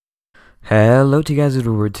Hello to you guys,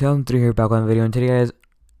 we're telling 3 here back on the video, and today guys,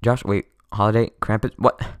 Josh, wait, Holiday, Krampus,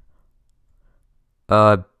 what?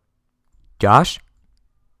 Josh?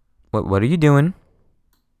 What are you doing?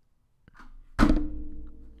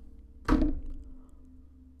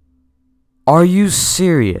 Are you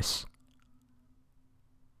serious?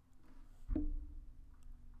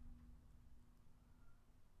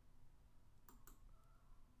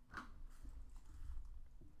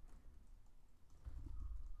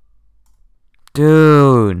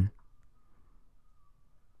 Dude.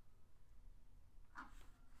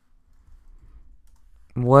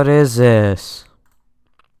 What is this?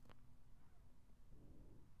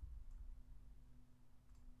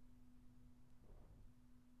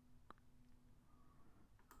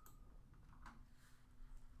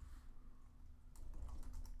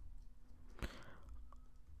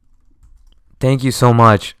 Thank you so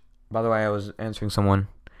much. By the way, I was answering someone.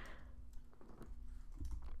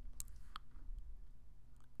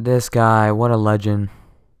 This guy, what a legend.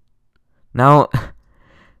 Now,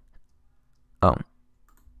 oh.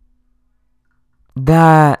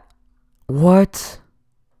 That, what?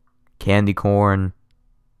 Candy corn.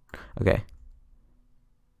 Okay.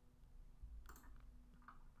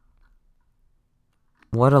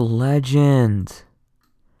 What a legend.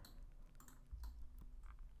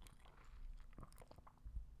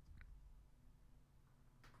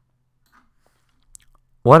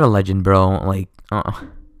 What a legend, bro. Like,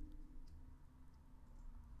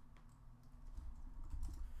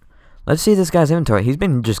 Let's see this guy's inventory. He's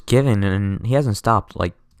been just giving and he hasn't stopped.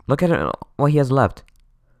 Like, look at it, what he has left.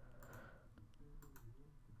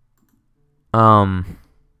 I'll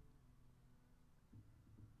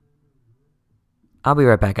be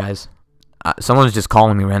right back, guys. Someone's just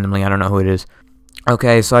calling me randomly. I don't know who it is.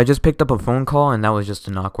 Okay, so I just picked up a phone call and that was just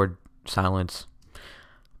an awkward silence.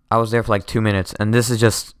 I was there for like 2 minutes and this is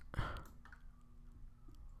just...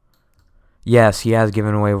 Yes, he has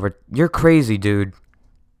given away over... You're crazy, dude.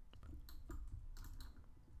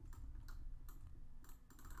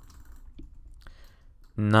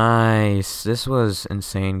 Nice. This was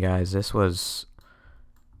insane, guys. This is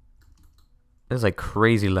like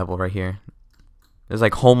crazy level right here. This is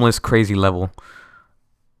like homeless crazy level.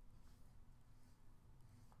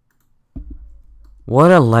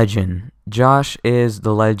 What a legend. Josh is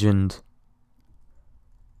the legend.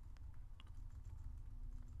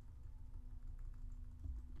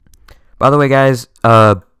 By the way, guys,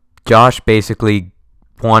 Josh basically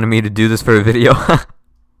wanted me to do this for a video.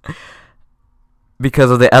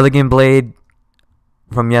 Because of the elegant blade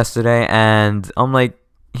from yesterday, and I'm like,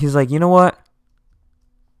 he's like, you know what?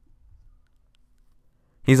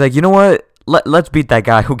 He's like, you know what? Let's beat that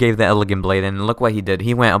guy who gave the elegant blade, and look what he did.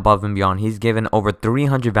 He went above and beyond. He's given over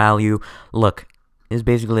 300 value. Look, it's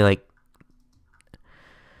basically like,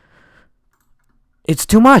 it's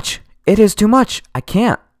too much. It is too much. I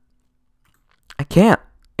can't.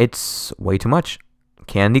 It's way too much.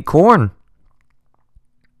 Candy corn.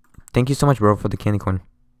 Thank you so much, bro, for the candy corn.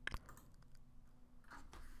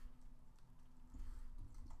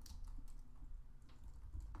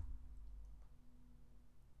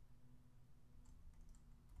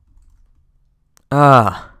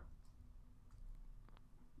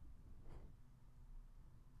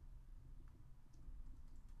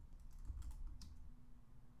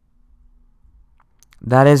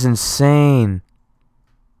 That is insane.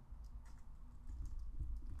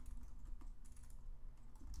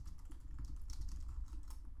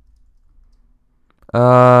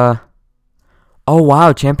 Oh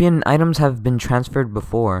wow, champion items have been transferred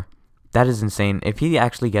before. That is insane. If he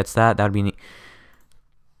actually gets that, that would be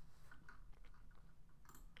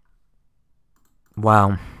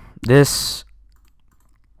wow. This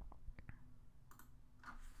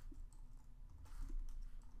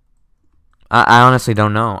I honestly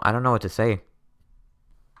don't know. I don't know what to say.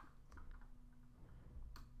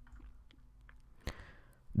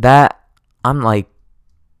 That I'm like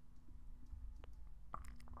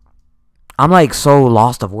so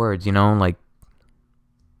lost of words, you know, like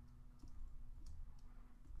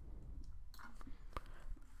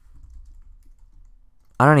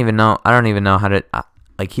I don't even know how to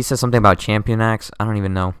like he says something about champion axe. I don't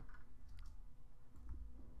even know.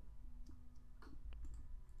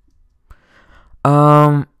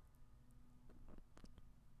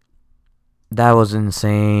 That was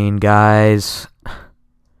insane, guys.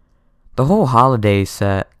 The whole holiday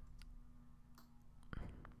set.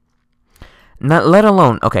 Not let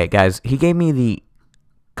alone, okay, guys, he gave me the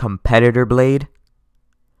competitor blade,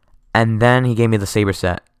 and then he gave me the Saber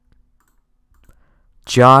set.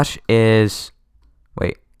 Josh is,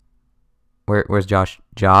 wait, where's Josh?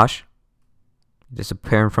 Josh?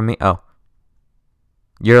 Disappearing from me? Oh,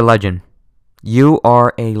 You're a legend. You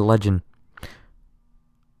are a legend.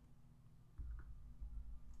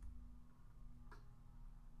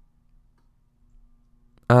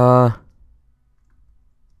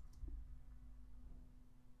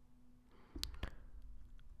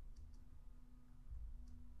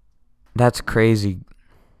 That's crazy.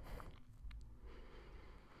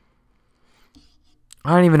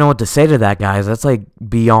 I don't even know what to say to that, guys. That's like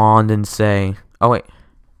beyond insane. Oh, wait.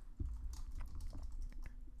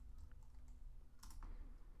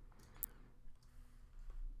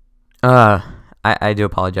 I do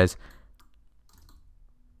apologize.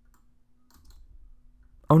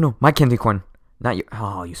 Oh no, my candy corn. Not your.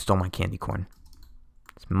 Oh, you stole my candy corn.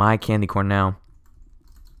 It's my candy corn now.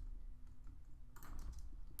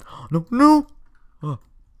 No, no. Oh.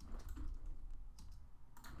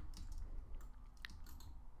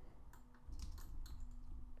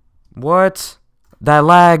 What? That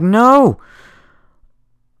lag? No.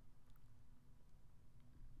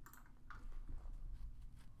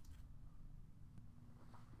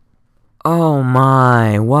 Oh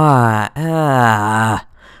my, why?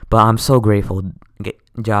 But I'm so grateful,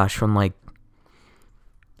 Josh, from like,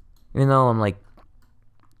 you know, I'm like,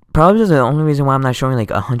 probably just the only reason why I'm not showing like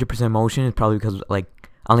 100% motion is probably because like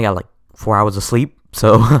I only got like 4 hours of sleep,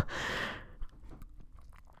 so.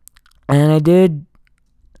 And I did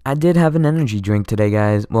have an energy drink today,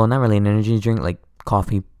 guys. Well, not really an energy drink, like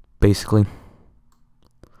coffee, basically.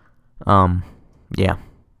 Yeah.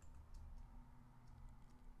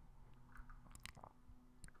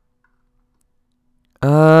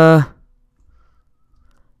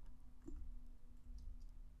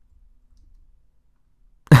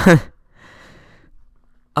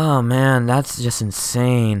 Oh man, that's just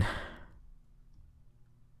insane.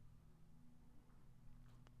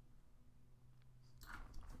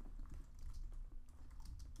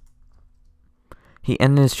 He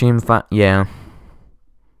ended his stream yeah.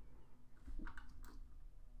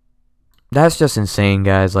 That's just insane,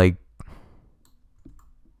 guys, like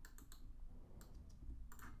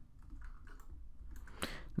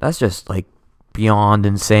that's just like beyond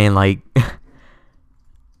insane, like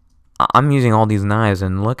I'm using all these knives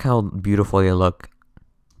and look how beautiful they look.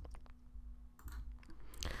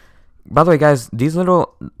 By the way, guys, these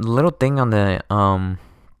little thing on the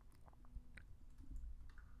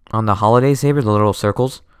holiday saber, the little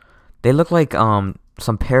circles, they look like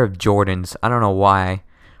some pair of Jordans. I don't know why,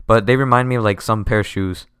 but they remind me of like some pair of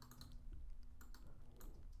shoes.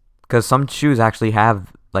 Cause some shoes actually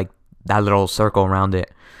have like that little circle around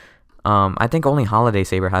it. I think only holiday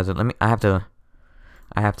saber has it.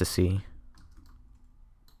 I have to see.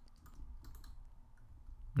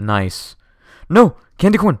 Nice. No,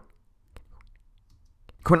 candy corn.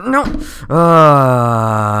 No.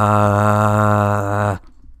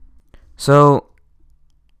 So.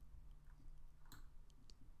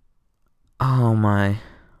 Oh my.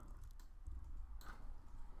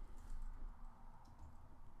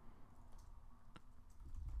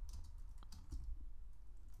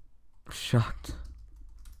 Shocked.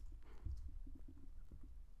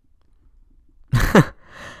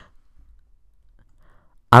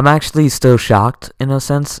 I'm actually still shocked in a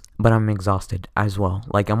sense, but I'm exhausted as well.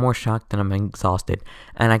 Like, I'm more shocked than I'm exhausted.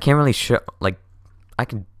 And I can't really show, like,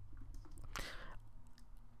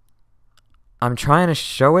 I'm trying to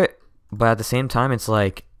show it, but at the same time, it's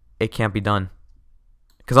like, it can't be done.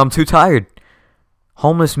 Because I'm too tired.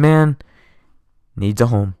 Homeless man needs a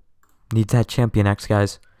home. Needs that Champion X,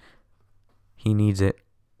 guys. He needs it.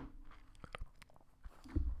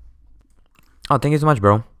 Oh, thank you so much,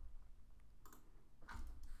 bro.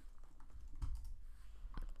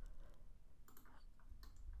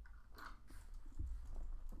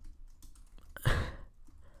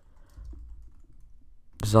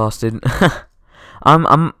 Exhausted.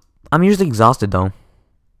 I'm usually exhausted though.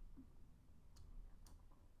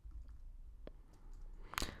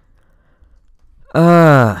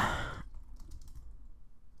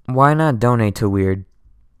 Why not donate to Weird?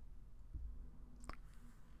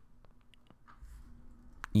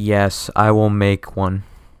 Yes, I will make one.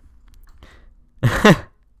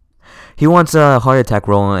 He wants a heart attack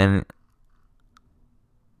roll and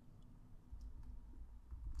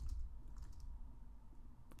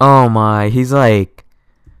oh my, he's like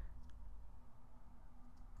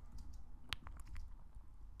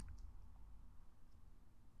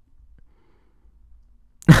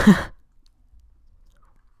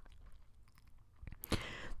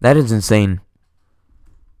that is insane.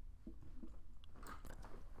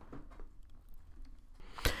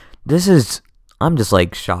 I'm just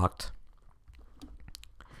like shocked.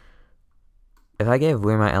 If I gave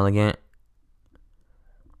Weird my elegant,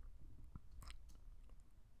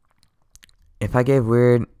 If I gave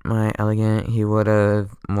weird my elegant, he would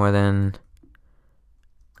have more than...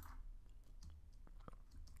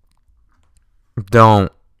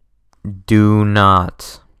 Don't. Do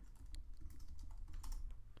not.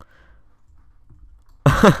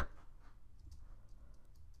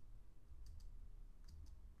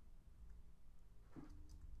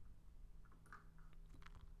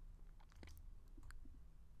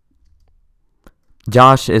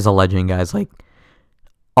 Josh is a legend, guys. Like,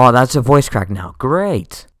 oh, that's a voice crack now.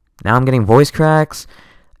 Great. Now I'm getting voice cracks.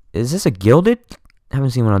 Is this a gilded?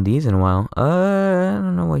 Haven't seen one of these in a while. I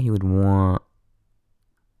don't know what he would want.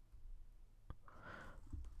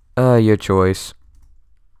 Your choice.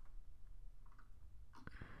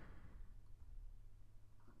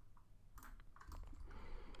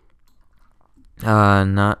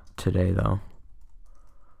 Not today though.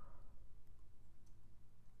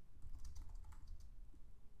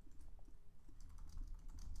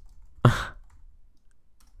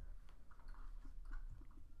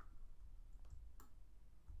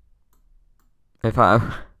 If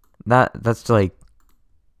that's like,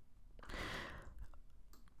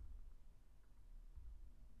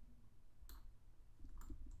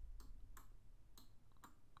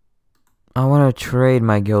 I want to trade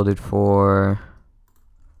my gilded for...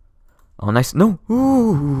 Oh, nice. No.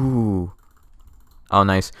 Ooh. Oh,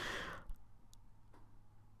 nice.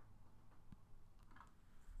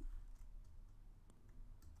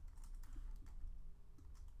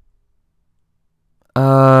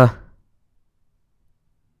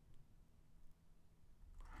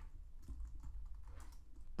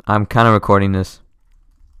 I'm kind of recording this.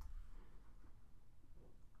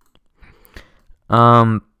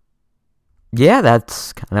 Yeah,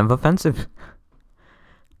 that's kind of offensive.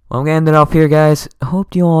 Well, I'm gonna end it off here, guys.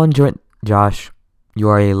 Hope you all enjoyed. Josh, you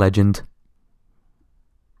are a legend.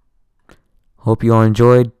 Hope you all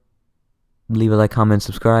enjoyed. Leave a like, comment,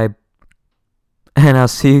 subscribe. And I'll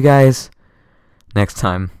see you guys next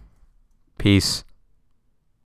time. Peace.